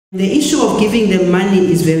The issue of giving them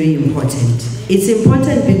money is very important. It's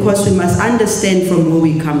important because we must understand from where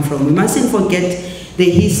we come from. We mustn't forget the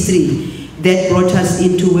history that brought us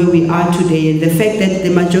into where we are today, and the fact that the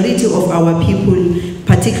majority of our people,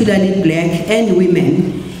 particularly black and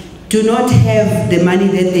women, do not have the money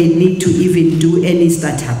that they need to even do any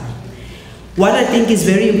startup. What I think is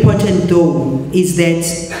very important though is that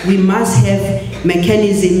we must have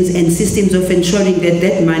mechanisms and systems of ensuring that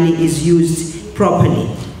that money is used properly.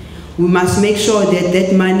 We must make sure that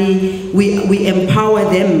that money, we empower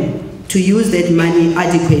them to use that money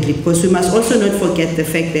adequately, because we must also not forget the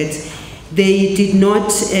fact that they did not,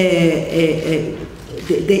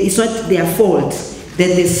 it's not their fault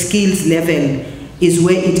that the skills level is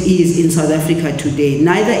where it is in South Africa today.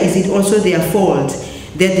 Neither is it also their fault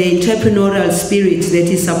that the entrepreneurial spirit that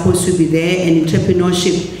is supposed to be there and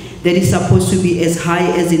entrepreneurship that is supposed to be as high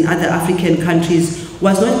as in other African countries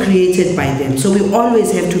was not created by them. So we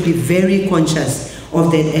always have to be very conscious of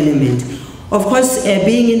that element. Of course,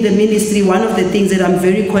 being in the ministry, one of the things that I'm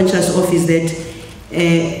very conscious of is that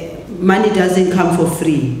money doesn't come for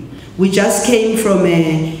free. We just came from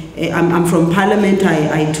I'm from Parliament.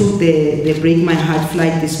 I took the Break My Heart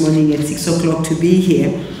flight this morning at 6 o'clock to be here.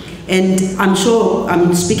 And I'm sure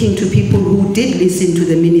I'm speaking to people who did listen to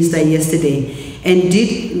the minister yesterday and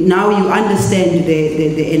now you understand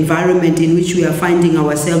the environment in which we are finding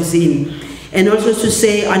ourselves in. And also to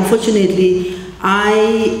say, unfortunately,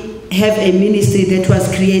 I have a ministry that was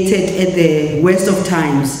created at the worst of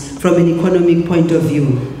times from an economic point of view.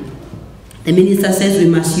 The minister says we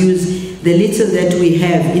must use the little that we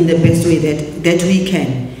have in the best way that we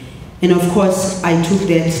can. And of course, I took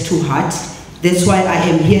that to heart. That's why I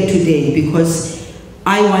am here today, because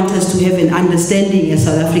I want us to have an understanding as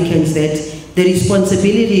South Africans that the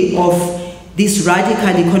responsibility of this radical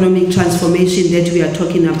economic transformation that we are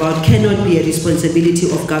talking about cannot be a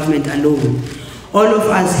responsibility of government alone. All of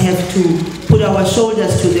us have to put our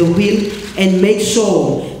shoulders to the wheel and make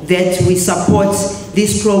sure that we support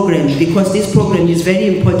this program, because this program is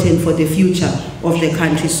very important for the future of the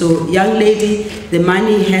country. So, young lady, the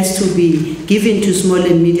money has to be given to small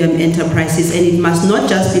and medium enterprises, and it must not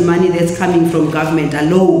just be money that's coming from government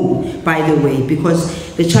alone, by the way,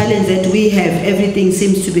 because the challenge that we have, everything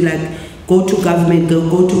seems to be like, go to government,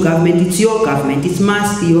 go to government. It's your government. It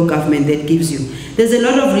must be your government that gives you. There's a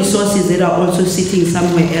lot of resources that are also sitting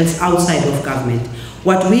somewhere else outside of government.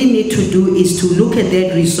 What we need to do is to look at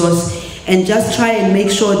that resource and just try and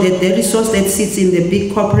make sure that the resource that sits in the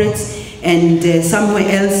big corporates and somewhere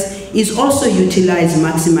else is also utilized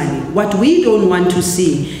maximally. What we don't want to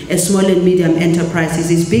see as small and medium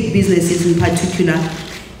enterprises is big businesses in particular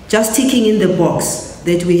just ticking in the box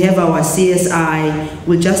that we have our CSI,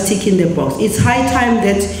 will just tick in the box. It's high time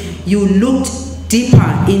that you looked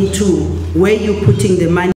deeper into where you're putting the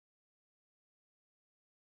money.